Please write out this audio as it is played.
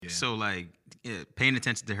So like paying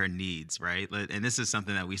attention to her needs, right? And this is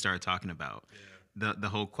something that we started talking about. Yeah. The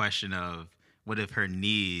whole question of what if her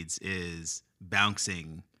needs is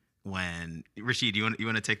bouncing when Rashid, you want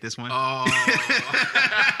to take this one? Oh.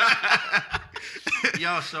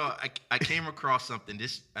 Yo, so I came across something.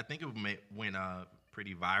 I think it went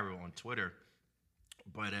pretty viral on Twitter.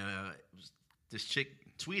 But this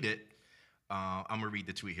chick tweeted, I'm going to read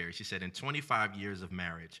the tweet here. She said, in 25 years of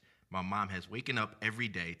marriage, my mom has waken up every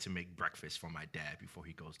day to make breakfast for my dad before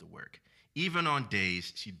he goes to work. Even on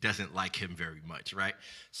days she doesn't like him very much, right?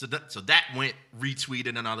 So that went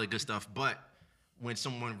retweeted and all that good stuff. But when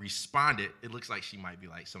someone responded, it looks like she might be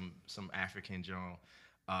like some African Joan.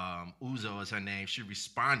 Uzo is her name. She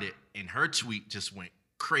responded, and her tweet just went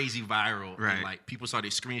crazy viral. Right. And like people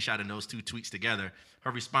started screenshotting those two tweets together.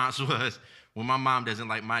 Her response was, when my mom doesn't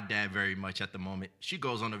like my dad very much at the moment, she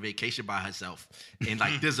goes on a vacation by herself. And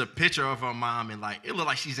like there's a picture of her mom, and like it looks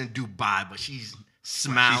like she's in Dubai, but she's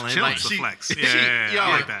smiling. She's chilling. Like She, flex. Yeah,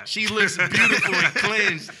 I like that. She looks beautiful and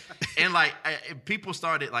cleansed. And like people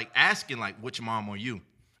started like asking like, which mom are you?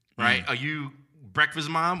 Right? Are you breakfast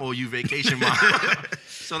mom or are you vacation mom?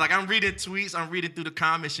 So like I'm reading tweets, I'm reading through the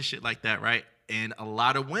comments and shit like that, right? And a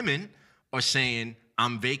lot of women are saying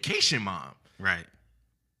I'm vacation mom. Right.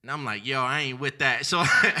 And I'm like, yo, I ain't with that. So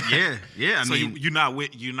yeah. I so mean, you're not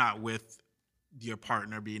with your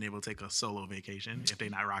partner being able to take a solo vacation if they're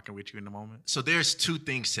not rocking with you in the moment. So there's two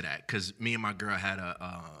things to that, because me and my girl had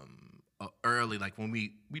a early, like when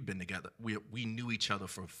we'd been together, we knew each other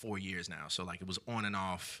for 4 years now. So like it was on and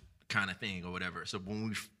off kind of thing or whatever. So when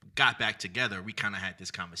we got back together, we kind of had this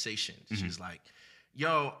conversation. She's like,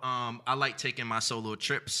 yo, I like taking my solo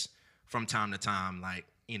trips from time to time. Like,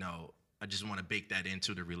 you know, I just want to bake that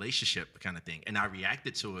into the relationship kind of thing. And I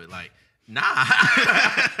reacted to it like, nah.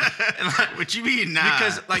 Like, what you mean, nah?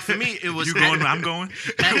 Because like for me, it was You going? I'm going.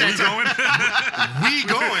 We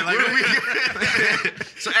going. Like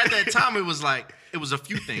so at that time, it was a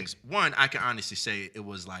few things. One, I can honestly say it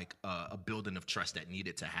was like a building of trust that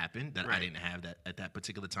needed to happen that I didn't have that at that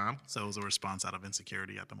particular time. So it was a response out of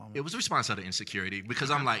insecurity at the moment. It was a response out of insecurity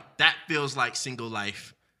because I'm like, that feels like single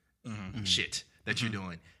life shit that you're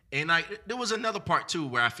doing. And like there was another part too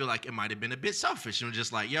where I feel like it might have been a bit selfish. And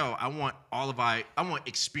just like, yo, I want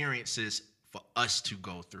experiences for us to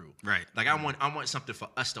go through. Right. Like I want something for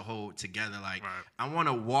us to hold together. Like I want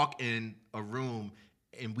to walk in a room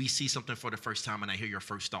and we see something for the first time and I hear your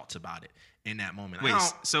first thoughts about it in that moment. Wait,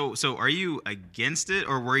 so are you against it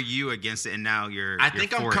or were you against it and now you're I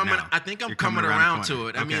think I'm coming around to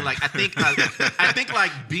it. I mean, like I think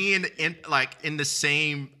like being in the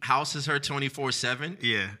same house as her 24/7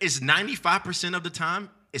 is 95% of the time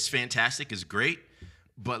it's fantastic, it's great.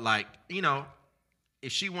 But like, you know,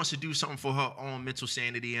 if she wants to do something for her own mental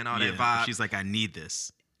sanity and all that vibe, she's like, I need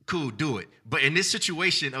this. Cool, do it. But in this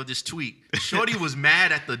situation of this tweet, Shorty was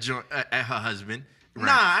mad at at her husband. Right.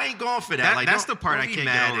 Nah, I ain't going for that. Like that's the part I can't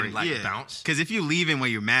get over. And, bounce. Because if you leave in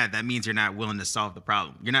when you're mad, that means you're not willing to solve the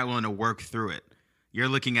problem. You're not willing to work through it. You're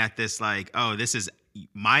looking at this like, oh, this is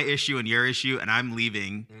my issue and your issue, and I'm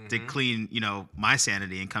leaving to clean, you know, my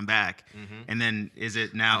sanity and come back. And then is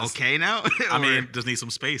it now okay now? I mean, just need some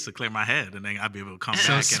space to clear my head, and then I'll be able to come back.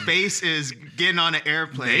 So space is getting on an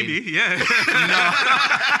airplane. Maybe, yeah.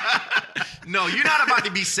 No, you're not about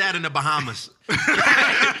to be sad in the Bahamas.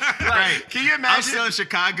 Right. Can you imagine? I'm still in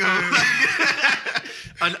Chicago.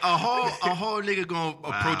 A whole nigga gonna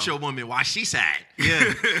approach your woman while she sad.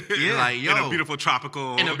 Yeah. Like, yo. In a beautiful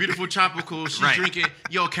tropical, she's drinking,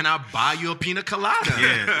 yo, can I buy you a pina colada?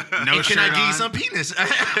 Yeah. No and shirt can I give you on? some penis?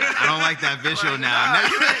 I don't like that visual now.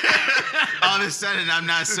 All of a sudden, I'm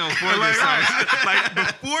not so for this. Like,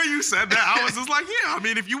 before you said that, I was just like, yeah, I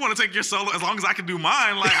mean, if you want to take your solo, as long as I can do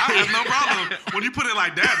mine, like, I have no problem. When you put it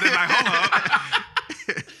like that, then like,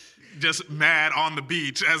 hold up. Just mad on the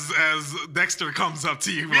beach as Dexter comes up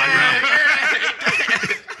to you.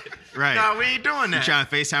 Right. No, we ain't doing that. You trying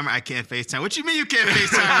to FaceTime her? I can't FaceTime. What you mean you can't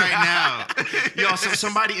FaceTime right now? Yo, so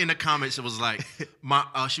somebody in the comments was like,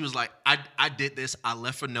 she was like, I did this. I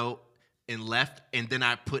left a note and left, and then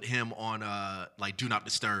I put him on like do not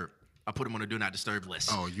disturb. I put him on a do not disturb list.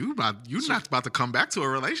 Oh, you're not about to come back to a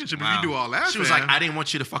relationship if you do all that. She was like, I didn't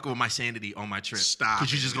want you to fuck with my sanity on my trip. Stop.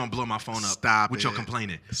 Because you're just gonna blow my phone up. Stop with your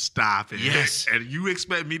complaining. Stop it. Yes. And you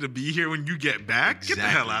expect me to be here when you get back? Exactly. Get the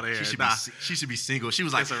hell out of here. She should be single. She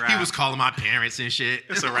was like, he was calling my parents and shit.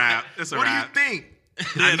 It's a wrap. It's a what wrap. do you think?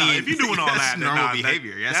 I mean, if you're doing all that's that, normal then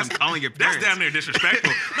behavior. I'm calling your parents. That's damn near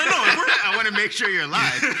disrespectful. No, I want to make sure you're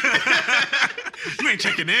alive. You ain't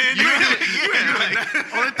checking in. You ain't doing that.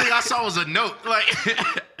 Only thing I saw was a note. Like,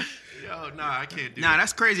 Yo, nah, I can't do Nah, that.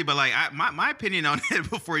 that's crazy. But like, my opinion on it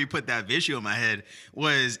before you put that visual in my head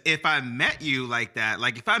was, if I met you like that,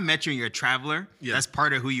 like if I met you and you're a traveler, that's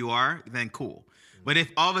part of who you are, then cool. But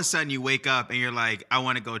if all of a sudden you wake up and you're like, I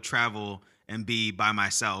want to go travel and be by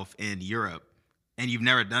myself in Europe, and you've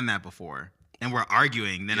never done that before, and we're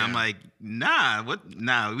arguing, then I'm like, nah,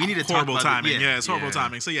 we need to talk Horrible about timing. it. Yeah, it's horrible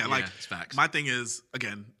timing. So like, it's facts. my thing is,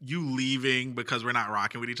 again, you leaving because we're not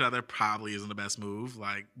rocking with each other probably isn't the best move.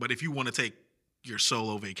 Like, but if you want to take your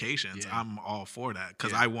solo vacations, I'm all for that,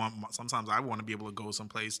 because sometimes I want to be able to go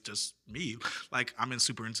someplace just me. Like, I'm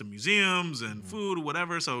super into museums and food or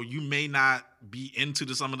whatever, so you may not be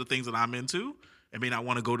into some of the things that I'm into and may not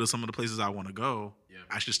want to go to some of the places I want to go.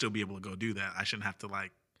 I should still be able to go do that. I shouldn't have to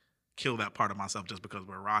like kill that part of myself just because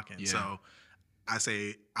we're rocking. So I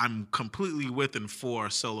say I'm completely with and for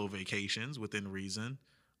solo vacations within reason,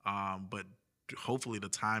 but hopefully the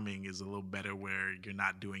timing is a little better where you're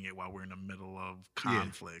not doing it while we're in the middle of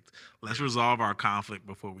conflict. Let's resolve our conflict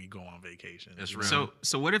before we go on vacation. That's real.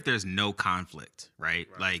 So what if there's no conflict, right?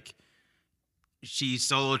 Like, she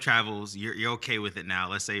solo travels, you're okay with it now.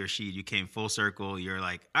 Let's say Rashid, you came full circle. You're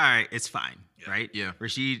like, all right, it's fine, right? Yeah.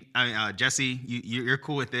 Rashid, Jesse, you're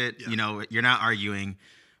cool with it. You know, you're not arguing,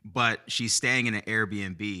 but she's staying in an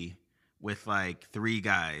Airbnb with like 3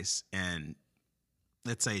 guys and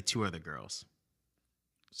let's say 2 other girls.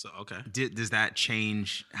 So okay. Does that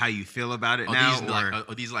change how you feel about it Are now?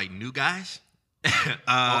 are these like new guys? Or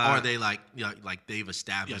are they like they've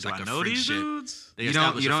established do like I a know these friendship? dudes? They You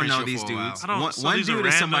established a don't know friendship these for a while. dudes. I don't- One, so one these are dude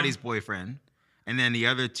is random? somebody's boyfriend, and then the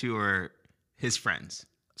other 2 are his friends.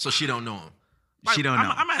 So she don't know him. She don't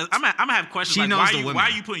know. I'm gonna have questions. She like, knows the why women. are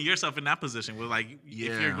you putting yourself in that position? Where like,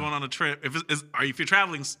 if you're going on a trip, if you're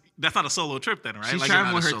traveling, that's not a solo trip then, right? She's like,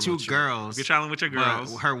 traveling not with a her solo 2 trip. girls. if you're traveling with your but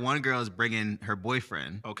girls, her one girl is bringing her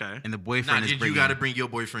boyfriend. okay. And the Nah, boyfriend is you bringing. got to bring your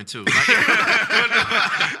boyfriend too. So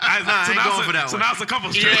I ain't going for that So one. now it's a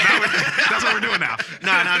couples trip. That's what we're doing now. No,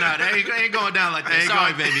 that ain't going down like that.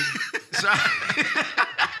 Sorry, baby. Sorry.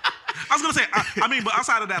 I was gonna say, I mean, but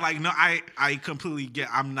outside of that, like, no, I completely get.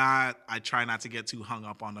 I try not to get too hung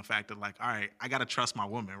up on the fact that, like, all right, I gotta trust my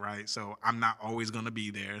woman, right? So I'm not always gonna be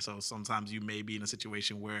there. So sometimes you may be in a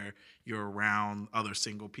situation where you're around other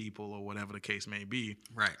single people or whatever the case may be.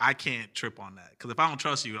 Right. I can't trip on that, because if I don't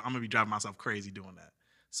trust you, I'm gonna be driving myself crazy doing that.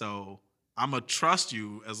 So I'm gonna trust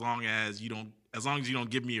you as long as you don't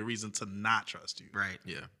give me a reason to not trust you. Right.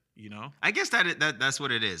 Yeah. You know. I guess that's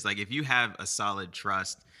what it is. Like, if you have a solid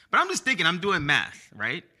trust. But I'm just thinking, I'm doing math,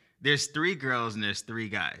 right? There's 3 girls and there's 3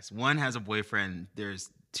 guys. One has a boyfriend. There's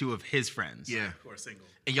 2 of his friends. Yeah. Who are single.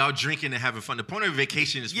 And y'all drinking and having fun. The point of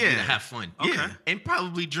vacation is for you to have fun. Okay. And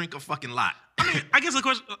probably drink a fucking lot. I guess the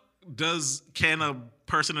question: can a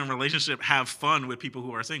person in a relationship have fun with people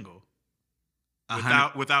who are single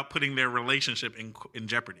without putting their relationship in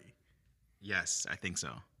jeopardy? Yes, I think so.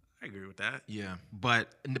 I agree with that. Yeah.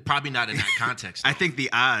 But And probably not in that context. I though. think the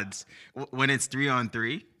odds, when it's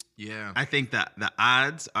 3-on-3, Yeah. I think that the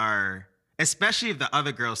odds are, especially if the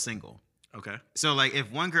other girl's single. Okay. So, like,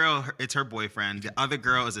 if one girl, it's her boyfriend, the other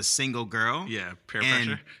girl is a single girl. Yeah. Peer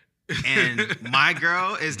And, pressure. and my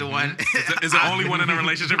girl is the one. Is the only one in a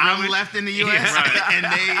relationship? Really? I'm left in the U.S. Right. and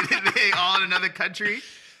they all in another country.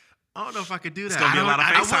 I don't know if I could do that. gonna be a lot of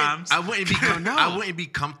FaceTimes. I wouldn't be. know. I wouldn't be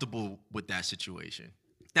comfortable with that situation.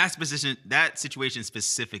 That situation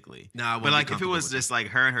specifically. Nah, I wouldn't but be like if it comfortable was with just like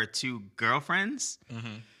her and her 2 girlfriends, That's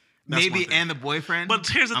maybe one thing. and the boyfriend. But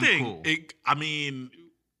here's the I'm thing. cool. I mean,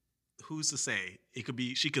 who's to say? It could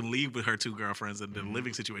be she can leave with her 2 girlfriends and the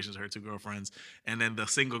living situations her 2 girlfriends, and then the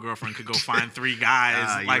single girlfriend could go find 3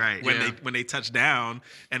 guys you're right. when they touch down,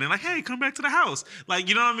 and then like, hey, come back to the house. Like,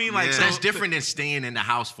 you know what I mean? Like, Yeah. so That's different than staying in the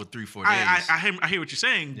house for 3-4 days. I hear what you're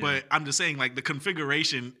saying, but I'm just saying, like, the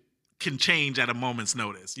configuration can change at a moment's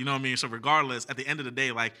notice. You know what I mean? So regardless, at the end of the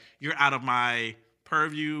day, like, you're out of my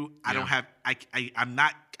purview. I don't have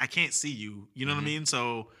I can't see you. You know what I mean?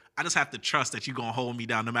 So I just have to trust that you're gonna hold me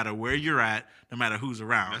down no matter where you're at, no matter who's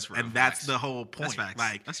around. That's real. And that's Facts. the whole point. That's facts.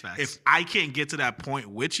 Like, That's facts. if I can't get to that point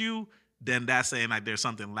with you, then that's saying like there's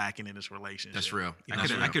something lacking in this relationship. That's real. You That's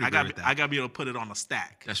know? real. I could agree with that. I gotta be able to put it on a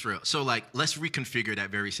stack. That's real. So like, let's reconfigure that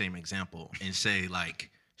very same example and say like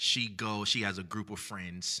she has a group of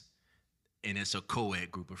friends, and it's a co-ed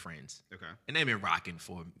group of friends. Okay. And they've been rocking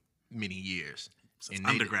for many years. Since And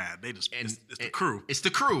undergrad, it's the crew. It's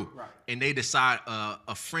the crew. Right. And they decide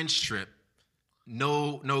a French trip.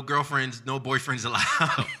 No girlfriends, no boyfriends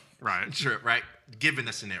allowed. Right. Trip, right? Given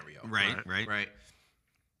the scenario. Right.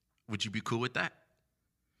 Would you be cool with that?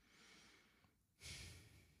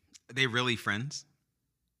 Are they really friends?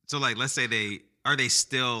 So like, let's say are they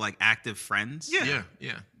still like active friends? Yeah.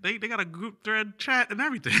 Yeah. They got a group thread chat and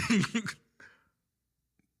everything.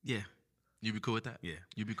 Yeah. You be cool with that? Yeah.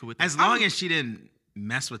 You be cool with that? As long as she didn't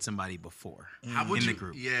mess with somebody before How would in you? the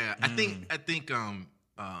group. Yeah, I think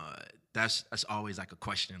that's always like a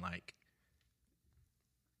question. Like,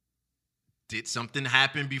 did something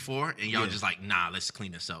happen before, and y'all just like, nah, let's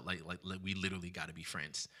clean this up. Like we literally got to be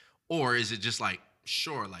friends, or is it just like,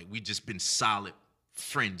 sure, like we just been solid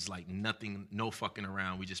friends, like nothing, no fucking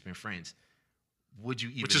around. We just been friends. Would you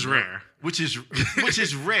even? Which is know? rare. Which is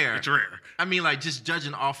rare. It's rare. I mean, like just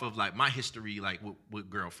judging off of like my history, like with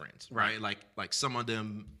girlfriends, right? Like some of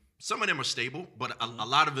them are stable, but a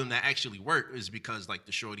lot of them that actually work is because like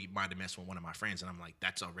the shorty might have messed with one of my friends, and I'm like,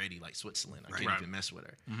 that's already like Switzerland. I can't even mess with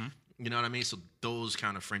her. You know what I mean? So those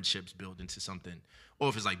kind of friendships build into something, or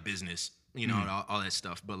if it's like business, you know, all that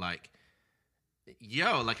stuff. But like,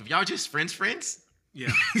 yo, like if y'all just friends. Yeah.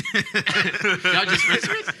 Y'all just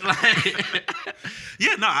friends? Like,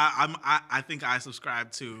 Yeah, no, I think I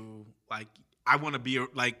subscribe to like I want to be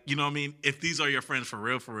like, you know what I mean? If these are your friends for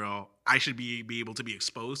real, I should be able to be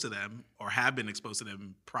exposed to them or have been exposed to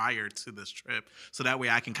them prior to this trip. So that way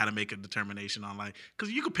I can kind of make a determination on like,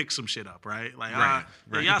 because you could pick some shit up, right? Like, Right.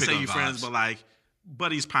 y'all You pick say up you friends, vibes. but like,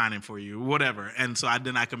 buddy's pining for you, whatever. And so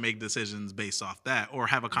then I can make decisions based off that or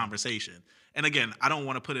have a conversation. And again, I don't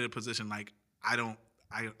want to put it in a position like I don't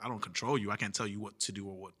control you. I can't tell you what to do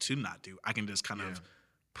or what to not do. I can just kind of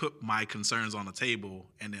put my concerns on the table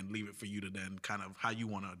and then leave it for you to then kind of how you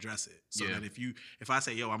want to address it. So that if I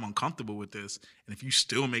say, yo, I'm uncomfortable with this, and if you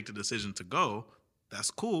still make the decision to go,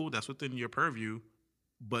 that's cool. That's within your purview.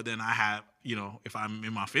 But then I have, you know, if I'm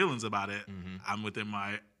in my feelings about it, I'm within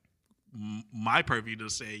my purview to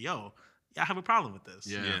say, yo, I have a problem with this.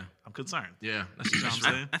 Yeah. I'm concerned. yeah, You know what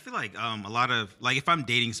I'm saying? I feel like a lot of like if I'm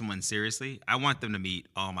dating someone seriously, I want them to meet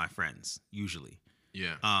all my friends usually.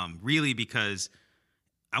 yeah. Really because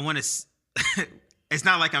I want to. It's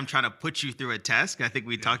not like I'm trying to put you through a test. I think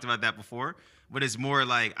we talked about that before. But it's more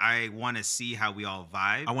like I want to see how we all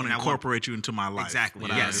vibe. I want to incorporate you into my life. Exactly, What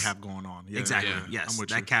I yes. already have going on. Yeah, Exactly. yeah. Yes. I'm with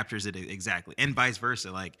That you. captures it exactly. And vice versa.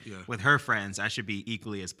 Like with her friends, I should be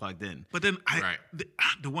equally as plugged in. But then Right.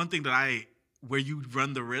 the one thing that where you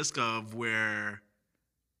run the risk of where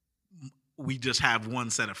we just have one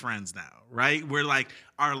set of friends now, right? Where like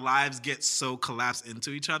our lives get so collapsed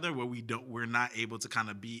into each other where we're not able to kind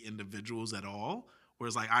of be individuals at all. Where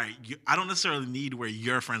it's like, all right, I don't necessarily need where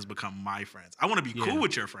your friends become my friends. I want to be cool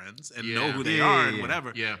with your friends and know who they are and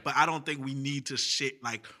whatever. Yeah. But I don't think we need to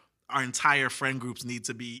like our entire friend groups need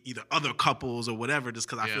to be either other couples or whatever, just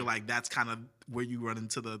because I feel like that's kind of where you run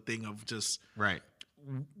into the thing of just Right.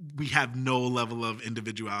 we have no level of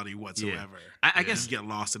individuality whatsoever. I guess you get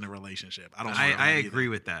lost in a relationship. I don't. I agree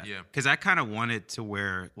with that. Yeah. Because I kind of want it to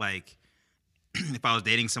where like if I was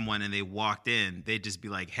dating someone and they walked in, they'd just be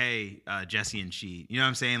like, hey, Jesse and she. You know what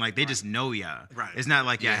I'm saying? Like they just know ya. Right. It's not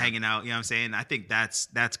like Yeah. hanging out. You know what I'm saying? I think that's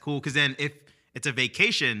cool. Because then if it's a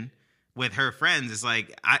vacation with her friends, it's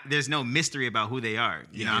like there's no mystery about who they are.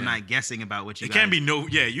 You know, I'm not guessing about what you. It can't be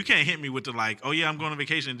you can't hit me with the like, oh yeah, I'm going on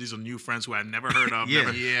vacation. These are new friends who I never heard of. Yeah.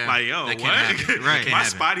 never, Yeah. Like, yo, That what? can't happen. Right. My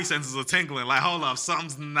Can't spidey senses are tingling. Like, hold up,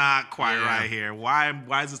 something's not quite Yeah. right here. Why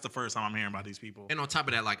is this the first time I'm hearing about these people? And on top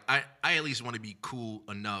of that, like I at least want to be cool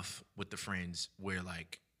enough with the friends where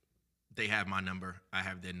like they have my number, I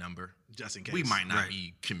have their number. Just in case. We might not Right.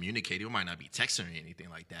 be communicating, we might not be texting or anything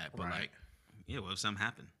like that. But Right. like, Yeah. What if something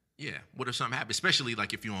happened? yeah, what if something happens? Especially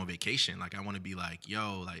like if you're on vacation, like I want to be like,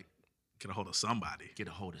 yo, like Get a hold of somebody. get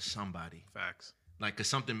a hold of somebody. Facts. Like, cause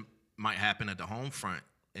something might happen at the home front,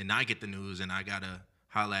 and I get the news, and I gotta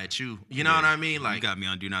holla at you. You know what I mean? Like, You got me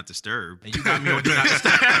on Do Not Disturb. and you got me on do not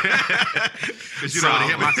disturb. Cause you don't want to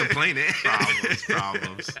hear my complaining.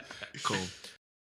 Problems. Cool.